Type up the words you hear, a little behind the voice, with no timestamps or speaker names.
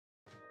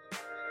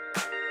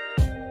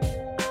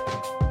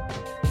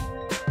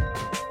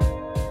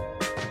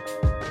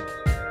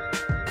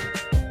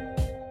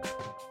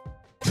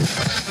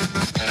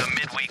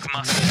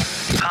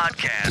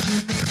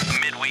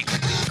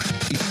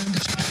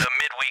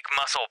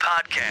Muscle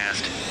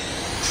podcast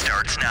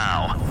starts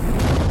now.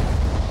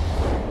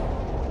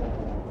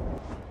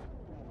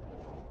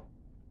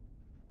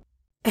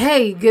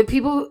 Hey, good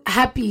people.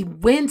 Happy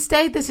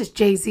Wednesday. This is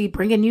Jay-Z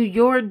bringing you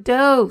your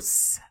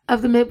dose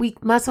of the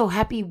midweek muscle.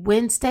 Happy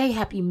Wednesday.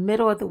 Happy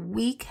middle of the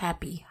week.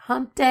 Happy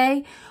hump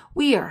day.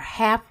 We are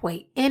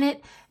halfway in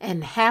it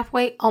and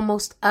halfway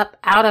almost up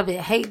out of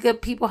it. Hey,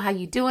 good people. How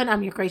you doing?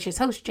 I'm your gracious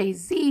host,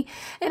 Jay-Z,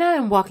 and I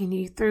am walking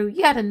you through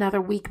yet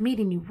another week,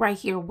 meeting you right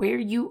here where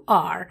you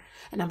are.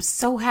 And I'm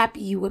so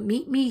happy you would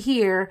meet me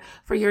here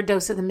for your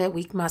dose of the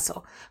midweek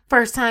muscle.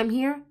 First time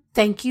here,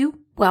 thank you.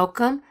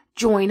 Welcome.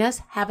 Join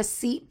us, have a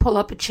seat, pull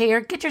up a chair,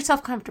 get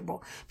yourself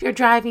comfortable. If you're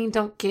driving,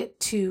 don't get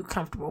too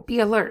comfortable. Be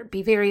alert,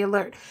 be very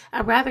alert.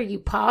 I'd rather you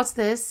pause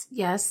this.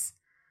 Yes,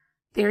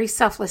 very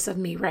selfless of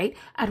me, right?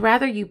 I'd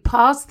rather you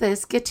pause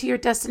this, get to your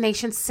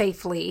destination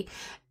safely,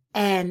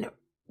 and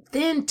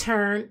then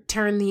turn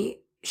the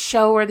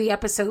show or the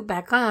episode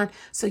back on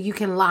so you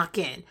can lock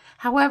in.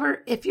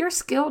 However, if you're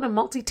skilled and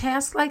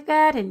multitask like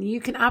that and you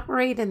can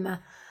operate in the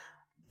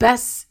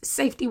best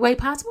safety way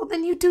possible,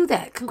 then you do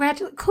that.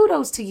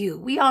 Kudos to you.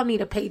 We all need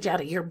a page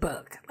out of your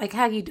book. Like,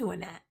 how you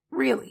doing that?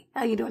 Really?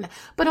 How you doing that?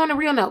 But on a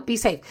real note, be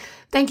safe.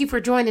 Thank you for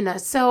joining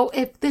us. So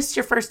if this is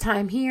your first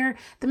time here,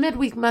 the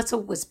Midweek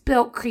Muscle was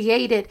built,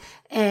 created,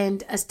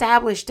 and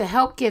established to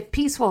help give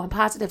peaceful and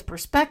positive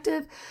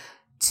perspective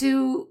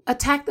to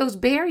attack those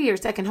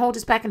barriers that can hold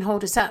us back and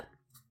hold us up.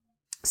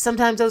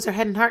 Sometimes those are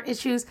head and heart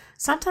issues.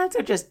 Sometimes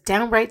they're just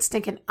downright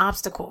stinking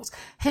obstacles.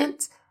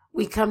 Hence,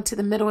 we come to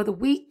the middle of the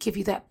week, give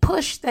you that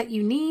push that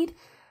you need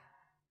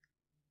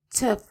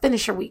to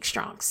finish your week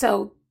strong.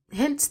 So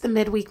hence the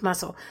midweek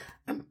muscle.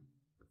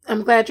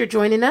 I'm glad you're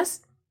joining us.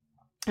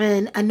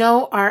 And I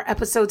know our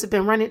episodes have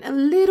been running a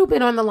little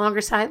bit on the longer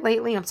side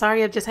lately. I'm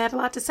sorry, I've just had a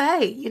lot to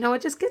say. You know,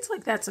 it just gets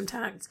like that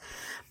sometimes.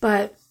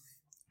 But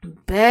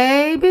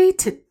baby,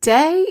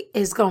 today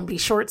is going to be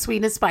short,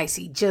 sweet, and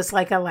spicy, just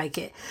like I like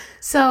it.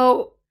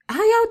 So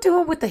how y'all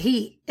doing with the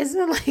heat?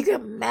 Isn't it like a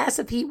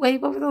massive heat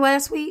wave over the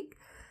last week?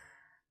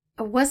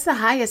 What's the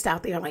highest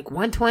out there? Like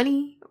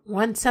 120,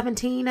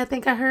 117, I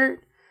think I heard.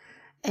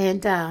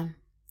 And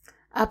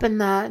up in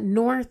the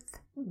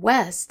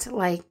northwest,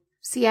 like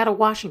Seattle,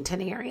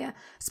 Washington area,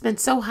 it's been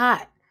so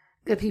hot.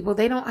 Good people,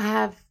 they don't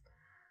have,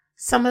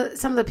 some of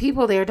the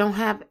people there don't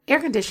have air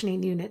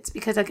conditioning units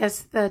because I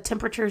guess the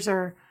temperatures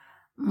are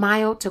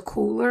mild to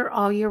cooler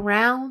all year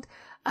round.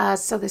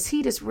 So this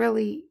heat is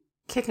really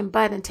kicking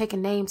butt and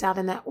taking names out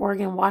in that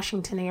Oregon,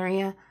 Washington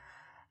area.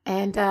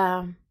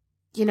 And,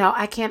 you know,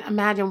 I can't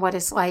imagine what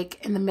it's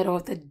like in the middle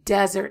of the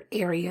desert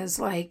areas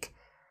like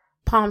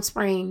Palm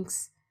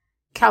Springs,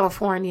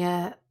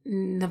 California,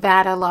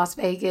 Nevada, Las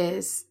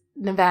Vegas,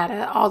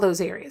 Nevada, all those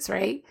areas,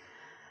 right?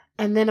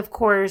 And then, of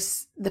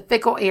course, the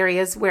fickle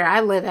areas where I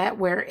live at,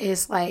 where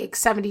it's like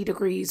 70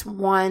 degrees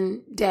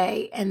one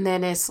day and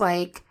then it's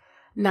like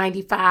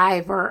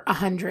 95 or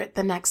 100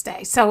 the next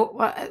day.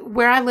 So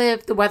where I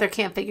live, the weather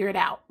can't figure it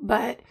out.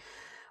 But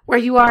where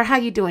you are, how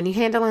you doing? You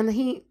handling the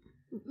heat?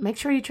 Make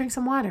sure you drink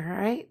some water, all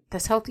right?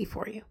 That's healthy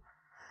for you.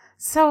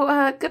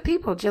 So, good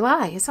people,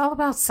 July, it's all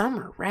about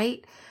summer,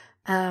 right?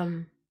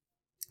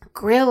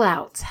 Grill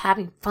outs,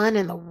 having fun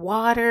in the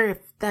water, if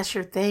that's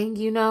your thing,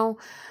 you know.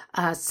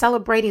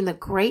 Celebrating the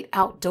great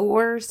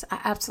outdoors. I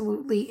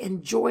absolutely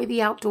enjoy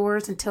the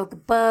outdoors until the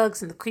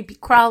bugs and the creepy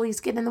crawlies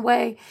get in the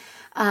way.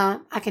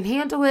 I can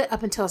handle it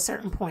up until a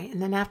certain point,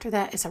 and then after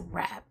that, it's a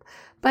wrap.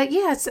 But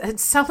yeah,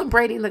 it's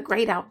celebrating the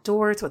great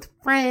outdoors with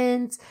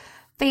friends,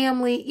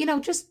 family, you know,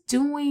 just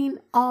doing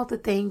all the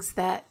things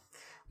that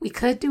we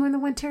could do in the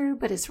winter,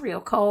 but it's real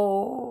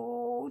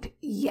cold.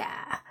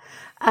 Yeah.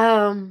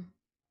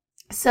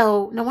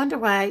 So no wonder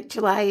why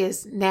July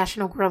is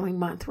National Grilling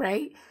Month,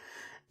 right?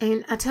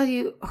 And I'll tell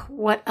you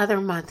what other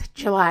month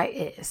July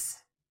is.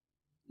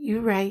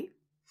 You right.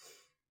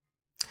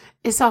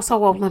 It's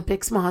also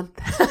Olympics month.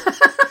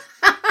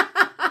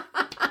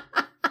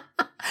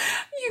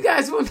 You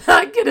guys will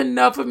not get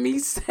enough of me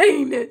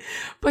saying it.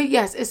 But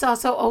yes, it's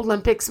also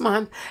Olympics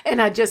month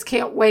and I just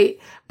can't wait.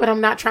 But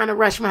I'm not trying to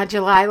rush my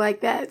July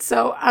like that.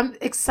 So I'm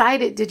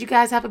excited. Did you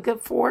guys have a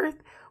good 4th?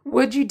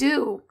 What'd you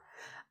do?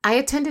 I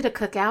attended a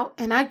cookout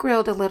and I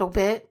grilled a little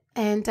bit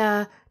and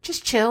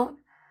just chilled.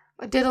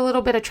 I did a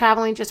little bit of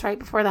traveling just right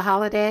before the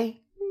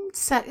holiday.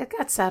 It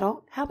got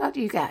settled. How about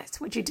you guys?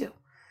 What'd you do?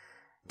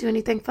 Do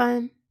anything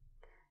fun?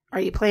 Are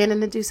you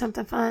planning to do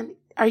something fun?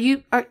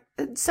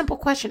 Simple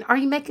question. Are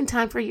you making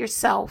time for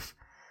yourself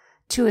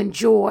to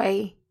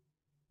enjoy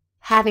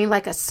having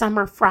like a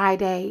summer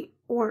Friday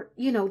or,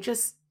 you know,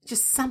 just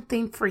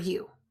something for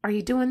you? Are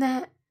you doing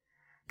that?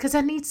 Because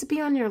that needs to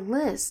be on your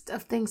list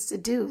of things to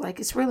do. Like,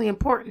 it's really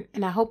important.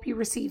 And I hope you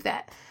receive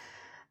that.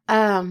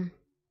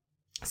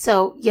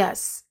 So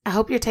yes, I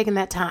hope you're taking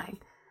that time.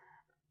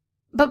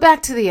 But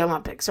back to the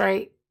Olympics,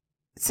 right?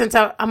 Since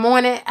I'm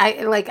on it,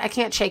 I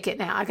can't shake it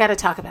now. I got to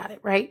talk about it,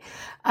 right?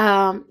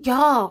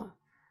 Y'all,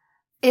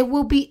 it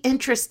will be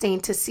interesting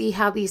to see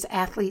how these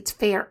athletes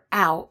fare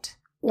out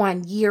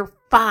on year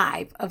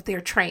 5 of their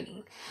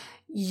training.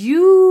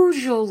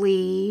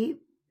 Usually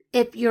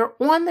if you're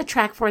on the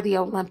track for the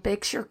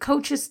Olympics, your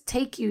coaches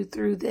take you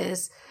through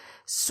this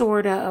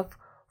sort of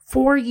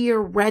 4-year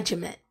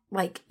regimen.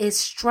 Like, it's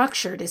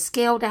structured, it's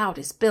scaled out,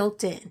 it's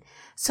built in.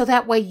 So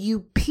that way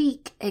you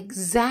peak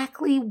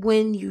exactly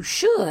when you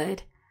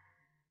should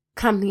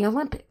come the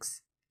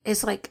Olympics.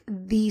 It's like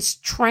these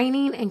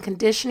training and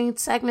conditioning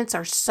segments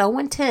are so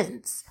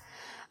intense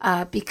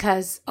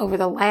because over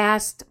the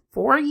last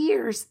 4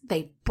 years,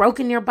 they've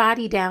broken your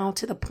body down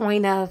to the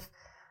point of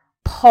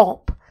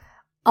pulp,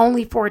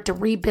 only for it to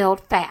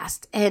rebuild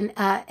fast. And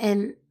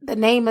the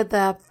name of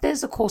the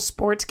physical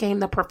sports game,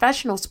 the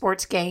professional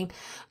sports game,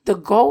 the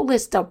goal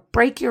is to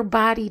break your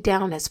body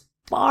down as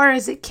far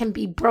as it can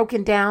be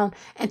broken down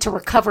and to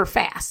recover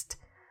fast,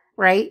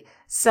 right?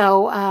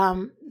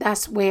 So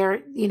that's where,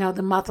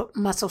 the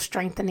muscle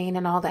strengthening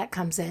and all that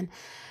comes in.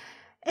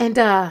 And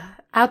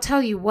I'll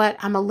tell you what,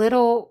 I'm a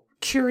little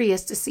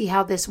curious to see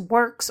how this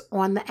works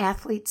on the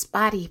athlete's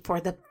body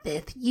for the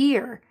 5th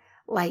year.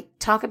 Like,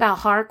 talk about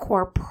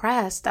hardcore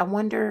pressed. I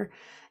wonder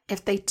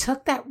if they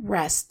took that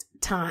rest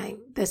time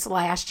this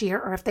last year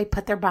or if they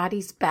put their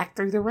bodies back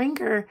through the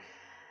ringer.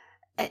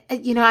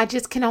 I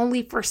just can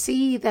only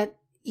foresee that,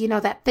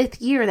 that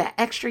 5th year, that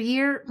extra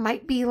year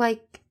might be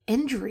like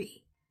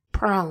injury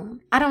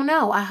prone. I don't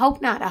know. I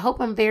hope not. I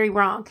hope I'm very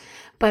wrong.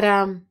 But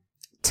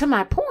to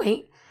my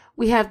point,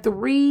 we have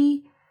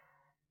 3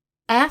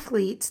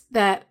 athletes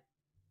that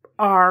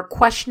are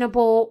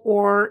questionable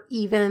or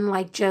even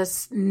like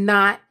just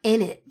not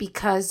in it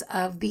because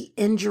of the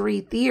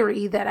injury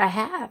theory that I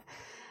have.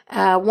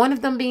 One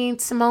of them being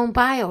Simone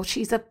Biles.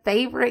 She's a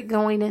favorite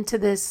going into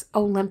this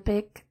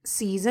Olympic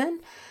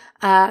season.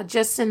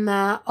 Just in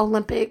the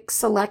Olympic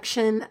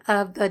selection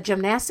of the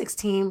gymnastics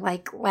team,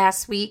 like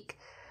last week,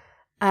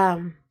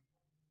 it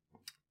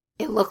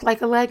looked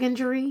like a leg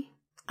injury.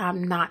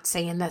 I'm not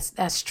saying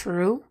that's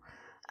true,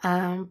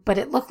 but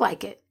it looked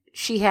like it.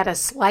 She had a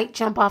slight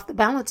jump off the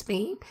balance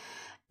beam,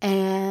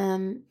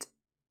 and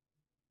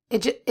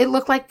it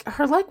looked like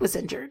her leg was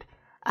injured.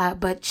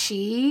 But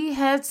she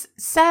has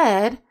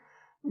said,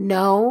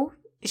 no,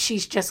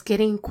 she's just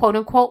getting quote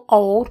unquote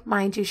old.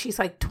 Mind you, she's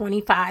like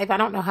 25. I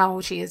don't know how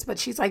old she is, but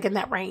she's like in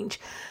that range.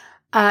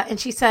 And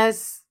she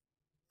says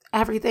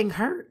everything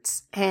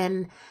hurts.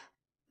 And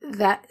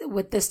that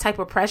with this type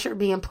of pressure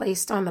being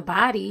placed on the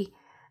body,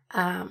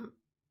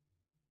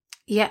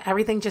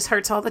 everything just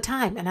hurts all the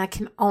time. And I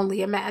can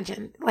only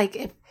imagine,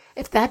 like,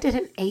 if that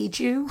didn't age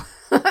you,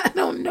 I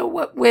don't know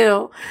what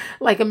will.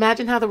 Like,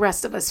 imagine how the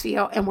rest of us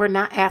feel, and we're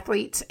not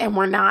athletes, and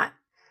we're not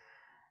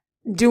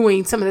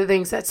doing some of the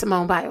things that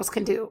Simone Biles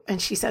can do.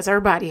 And she says her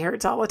body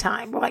hurts all the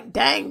time. We're like,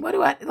 dang,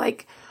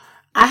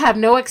 I have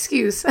no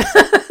excuse.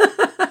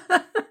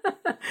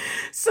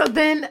 So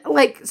then,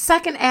 like,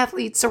 second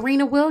athlete,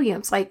 Serena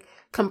Williams, like,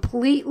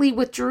 completely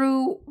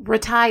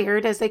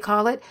retired, as they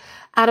call it,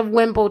 out of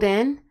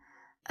Wimbledon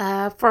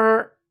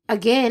for,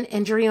 again,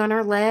 injury on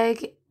her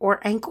leg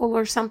or ankle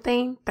or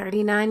something,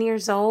 39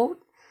 years old.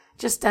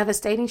 Just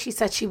devastating. She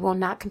said she will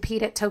not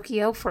compete at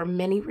Tokyo for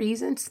many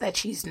reasons that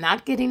she's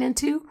not getting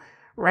into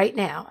right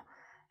now.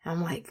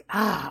 I'm like,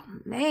 oh,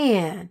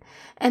 man.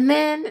 And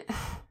then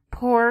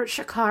poor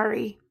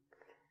Sha'Carri.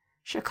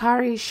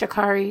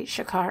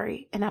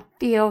 And I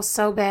feel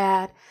so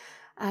bad.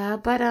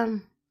 But I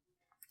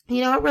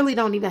really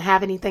don't even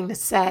have anything to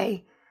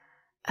say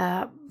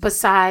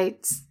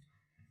besides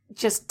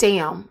just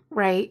damn,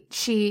 right?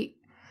 She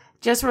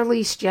just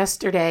released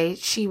yesterday,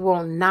 she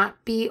will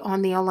not be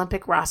on the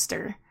Olympic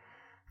roster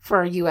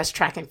for U.S.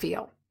 track and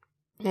field.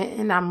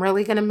 And I'm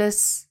really going to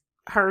miss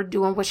her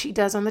doing what she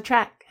does on the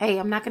track. Hey,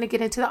 I'm not going to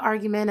get into the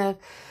argument of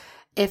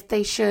if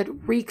they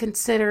should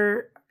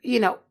reconsider,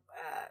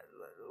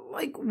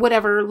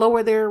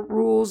 lower their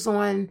rules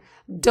on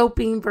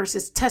doping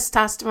versus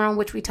testosterone,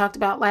 which we talked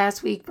about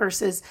last week,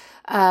 versus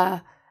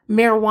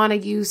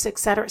marijuana use, et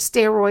cetera,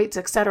 steroids,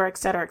 et cetera, et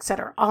cetera, et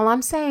cetera. All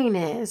I'm saying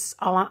is,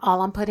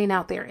 all I'm putting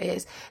out there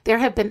is, there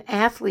have been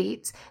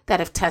athletes that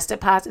have tested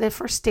positive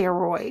for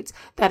steroids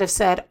that have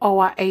said, oh,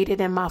 I ate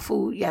it in my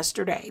food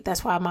yesterday.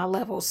 That's why my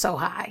level's so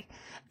high.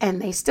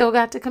 And they still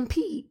got to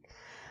compete.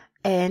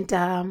 And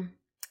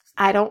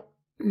I don't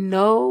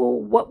know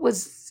what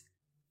was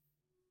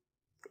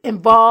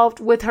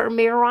involved with her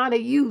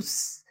marijuana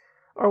use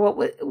or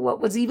what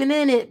was even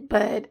in it,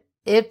 but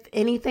if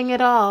anything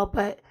at all.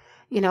 But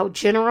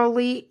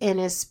generally in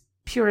its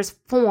purest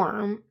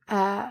form,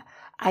 I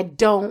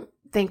don't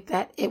think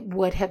that it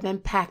would have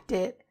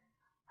impacted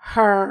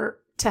her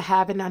to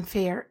have an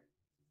unfair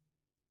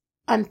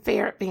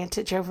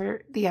advantage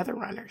over the other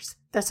runners.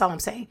 That's all I'm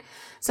saying.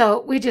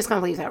 So we're just going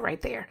to leave that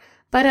right there.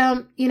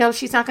 But,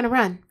 she's not going to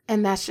run.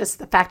 And that's just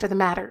the fact of the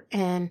matter.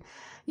 And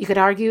you could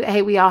argue,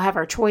 hey, we all have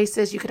our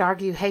choices. You could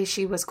argue, hey,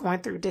 she was going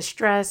through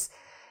distress.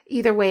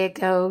 Either way it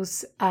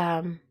goes,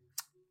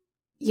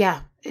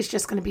 it's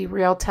just going to be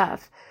real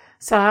tough.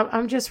 So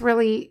I'm just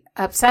really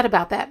upset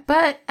about that.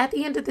 But at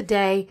the end of the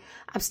day,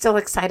 I'm still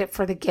excited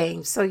for the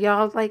game. So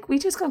y'all, we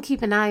just going to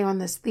keep an eye on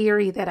this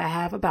theory that I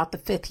have about the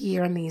 5th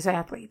year in these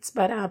athletes.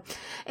 But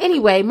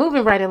anyway,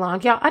 moving right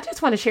along, y'all, I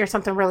just want to share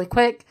something really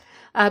quick.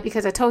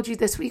 because I told you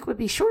this week would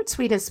be short,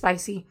 sweet, and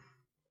spicy.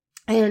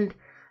 And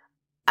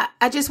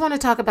I just want to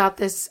talk about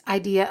this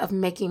idea of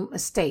making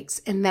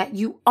mistakes, and that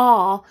you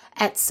all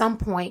at some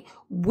point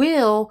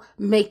will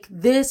make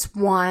this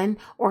one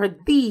or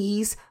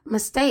these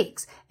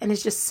mistakes. And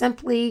it's just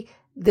simply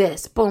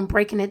this, boom,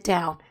 breaking it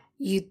down.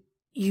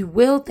 You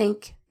will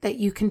think that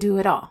you can do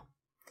it all.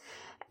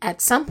 At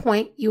some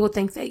point, you will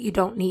think that you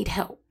don't need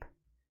help.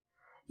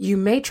 You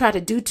may try to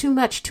do too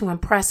much to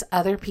impress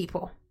other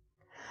people.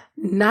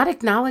 Not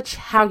acknowledge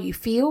how you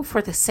feel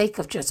for the sake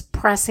of just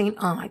pressing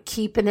on,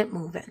 keeping it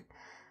moving.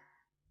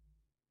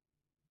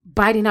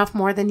 Biting off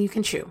more than you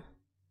can chew.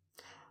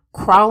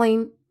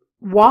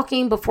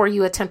 Walking before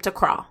you attempt to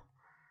crawl.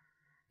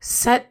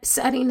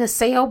 Setting the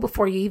sail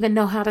before you even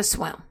know how to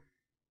swim.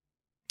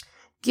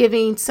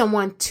 Giving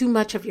someone too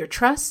much of your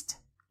trust,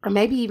 or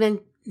maybe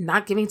even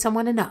not giving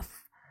someone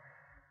enough.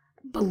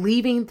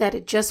 Believing that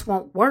it just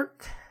won't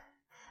work,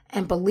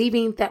 and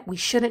believing that we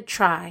shouldn't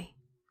try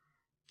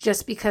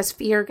just because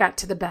fear got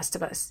to the best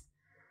of us.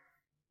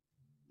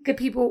 Good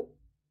people,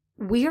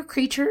 we are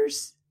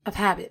creatures of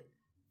habit,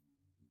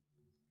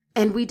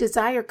 and we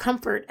desire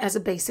comfort as a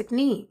basic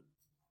need.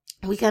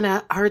 We kind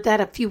of heard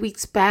that a few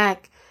weeks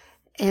back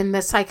in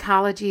the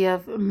psychology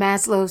of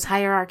Maslow's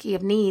hierarchy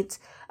of needs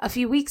a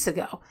few weeks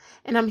ago.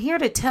 And I'm here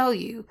to tell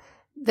you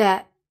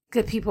that,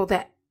 good people,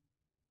 that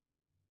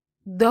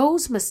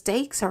those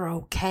mistakes are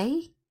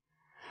okay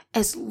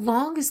as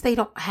long as they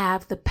don't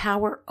have the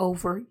power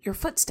over your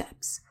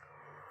footsteps.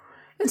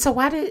 And so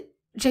why did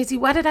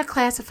I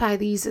classify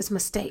these as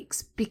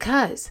mistakes?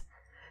 Because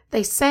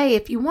they say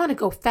if you want to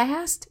go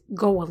fast,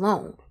 go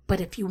alone.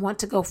 But if you want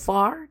to go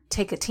far,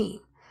 take a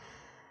team.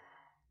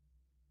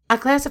 I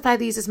classify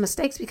these as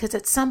mistakes because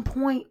at some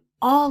point,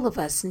 all of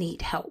us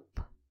need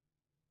help.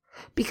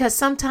 Because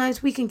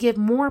sometimes we can give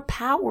more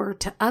power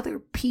to other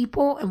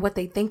people and what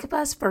they think of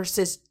us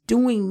versus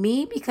doing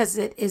me because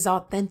it is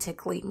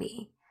authentically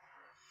me.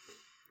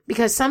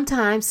 Because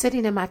sometimes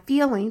sitting in my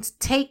feelings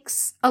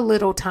takes a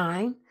little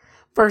time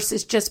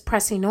versus just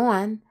pressing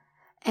on,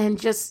 and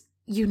just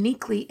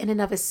uniquely in and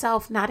of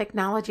itself, not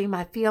acknowledging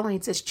my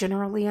feelings is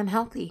generally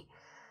unhealthy.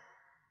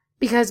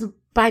 Because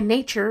by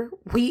nature,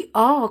 we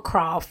all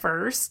crawl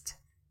first.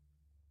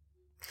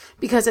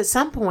 Because at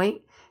some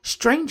point,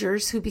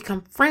 strangers who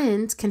become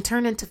friends can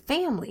turn into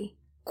family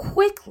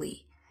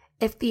quickly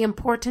if the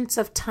importance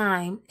of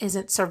time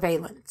isn't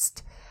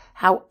surveillanced.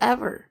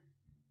 However,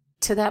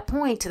 to that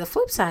point, to the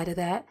flip side of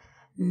that,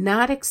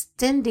 not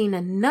extending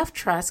enough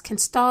trust can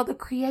stall the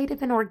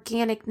creative and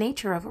organic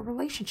nature of a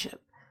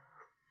relationship.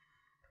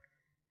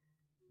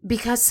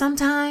 Because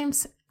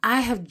sometimes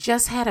I have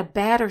just had a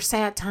bad or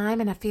sad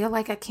time and I feel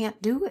like I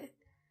can't do it.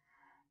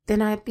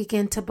 Then I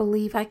begin to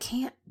believe I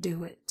can't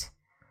do it.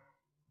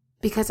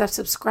 Because I've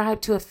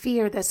subscribed to a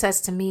fear that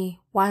says to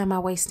me, why am I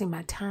wasting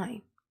my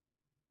time?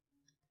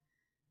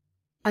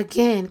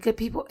 Again, good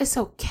people, it's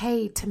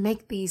okay to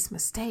make these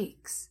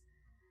mistakes.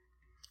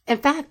 In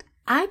fact,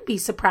 I'd be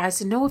surprised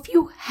to know if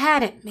you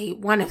hadn't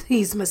made one of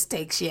these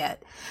mistakes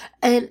yet,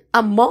 and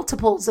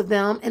multiples of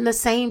them in the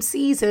same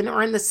season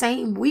or in the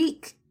same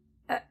week.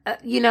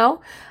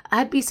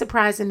 I'd be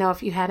surprised to know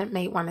if you hadn't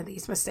made one of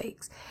these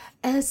mistakes,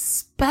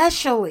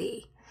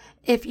 especially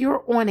if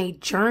you're on a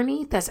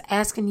journey that's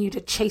asking you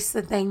to chase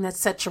the thing that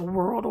sets your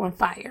world on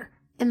fire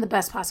in the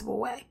best possible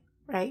way,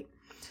 right?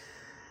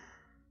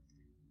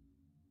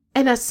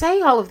 And I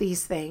say all of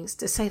these things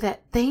to say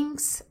that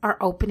things are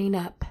opening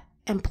up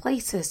and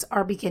places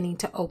are beginning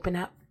to open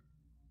up.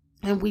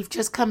 And we've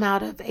just come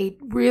out of a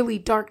really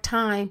dark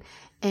time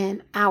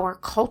in our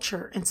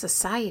culture and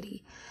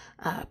society.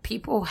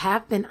 People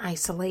have been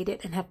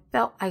isolated and have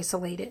felt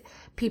isolated.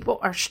 People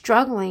are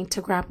struggling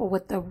to grapple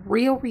with the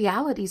real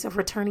realities of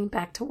returning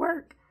back to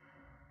work,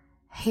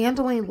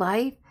 handling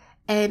life,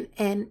 and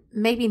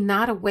maybe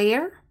not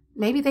aware.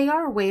 Maybe they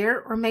are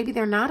aware, or maybe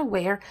they're not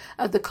aware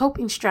of the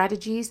coping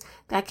strategies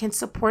that can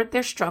support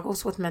their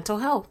struggles with mental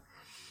health.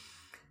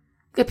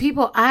 Good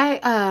people,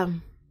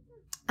 I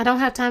don't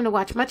have time to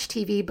watch much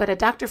TV, but a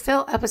Dr.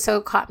 Phil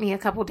episode caught me a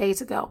couple days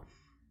ago.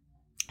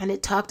 And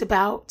it talked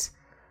about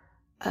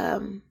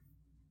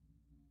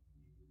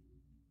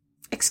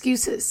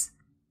excuses.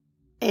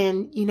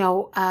 And,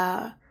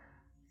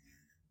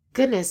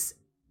 goodness,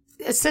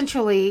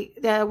 essentially,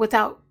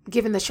 without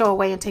giving the show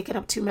away and taking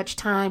up too much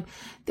time,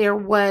 there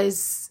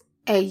was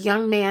a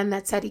young man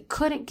that said he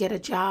couldn't get a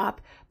job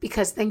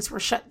because things were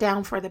shut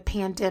down for the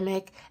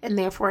pandemic and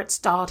therefore it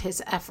stalled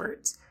his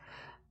efforts.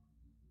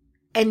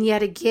 And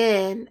yet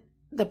again,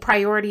 the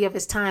priority of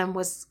his time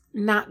was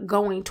not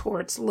going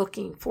towards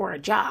looking for a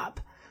job.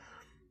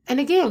 And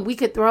again, we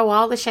could throw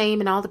all the shame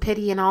and all the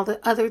pity and all the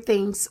other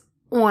things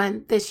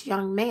on this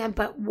young man,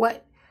 but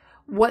what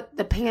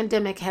the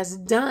pandemic has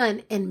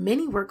done in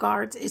many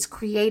regards is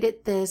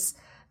created this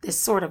this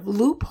sort of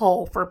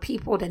loophole for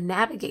people to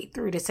navigate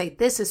through to say,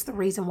 this is the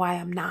reason why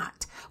I'm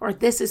not, or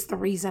this is the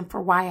reason for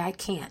why I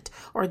can't,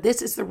 or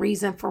this is the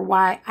reason for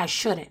why I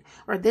shouldn't,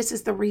 or this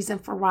is the reason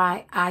for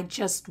why I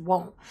just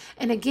won't.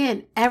 And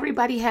again,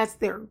 everybody has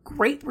their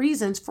great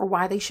reasons for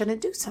why they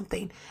shouldn't do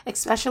something,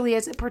 especially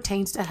as it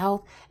pertains to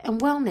health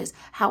and wellness.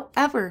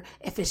 However,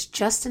 if it's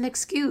just an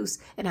excuse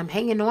and I'm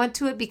hanging on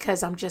to it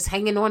because I'm just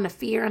hanging on to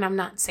fear, and I'm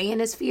not saying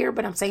it's fear,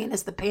 but I'm saying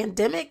it's the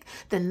pandemic,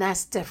 then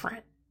that's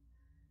different.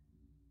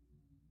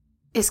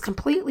 It's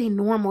completely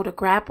normal to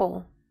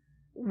grapple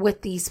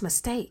with these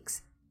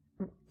mistakes.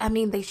 I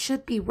mean, they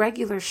should be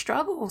regular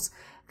struggles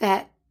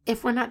that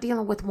if we're not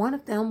dealing with one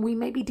of them, we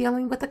may be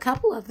dealing with a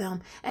couple of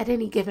them at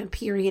any given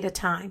period of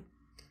time.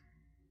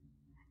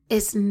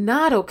 It's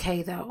not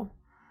okay, though,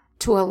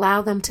 to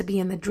allow them to be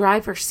in the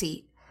driver's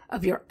seat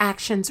of your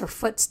actions or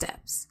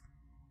footsteps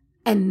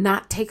and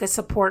not take a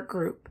support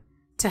group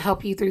to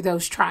help you through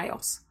those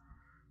trials.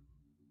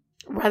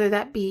 Whether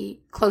that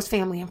be close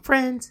family and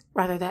friends,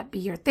 whether that be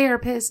your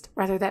therapist,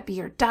 whether that be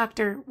your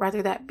doctor,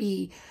 whether that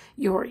be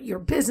your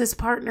business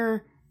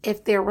partner,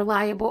 if they're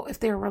reliable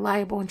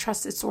and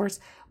trusted source,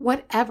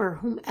 whatever,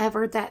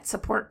 whomever that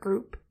support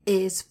group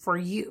is for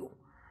you.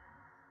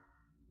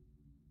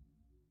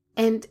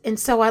 And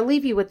so I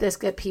leave you with this,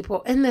 good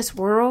people. In this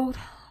world,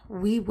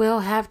 we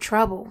will have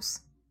troubles,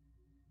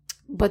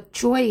 but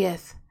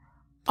joyeth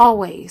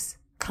always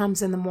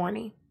comes in the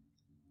morning.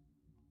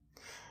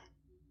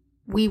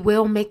 We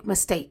will make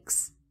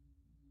mistakes,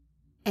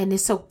 and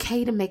it's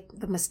okay to make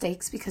the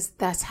mistakes because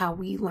that's how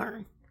we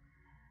learn.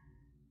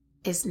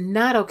 It's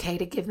not okay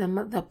to give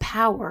them the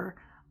power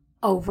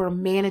over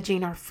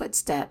managing our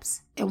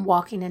footsteps and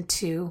walking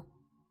into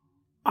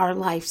our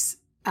life's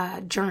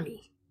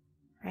journey,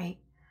 right?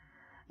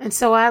 And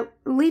so I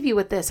leave you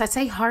with this. I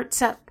say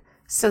hearts up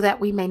so that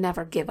we may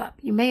never give up.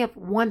 You may have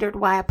wondered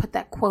why I put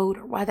that quote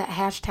or why that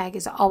hashtag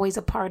is always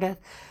a part of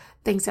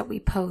things that we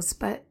post,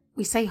 but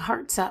we say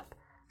hearts up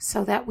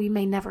so that we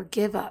may never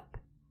give up.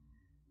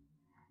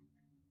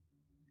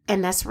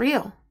 And that's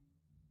real.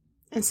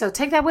 And so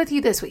take that with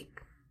you this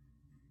week.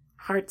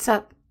 Hearts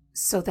up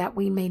so that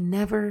we may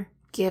never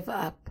give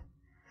up.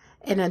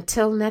 And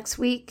until next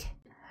week,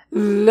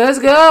 let's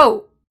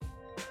go.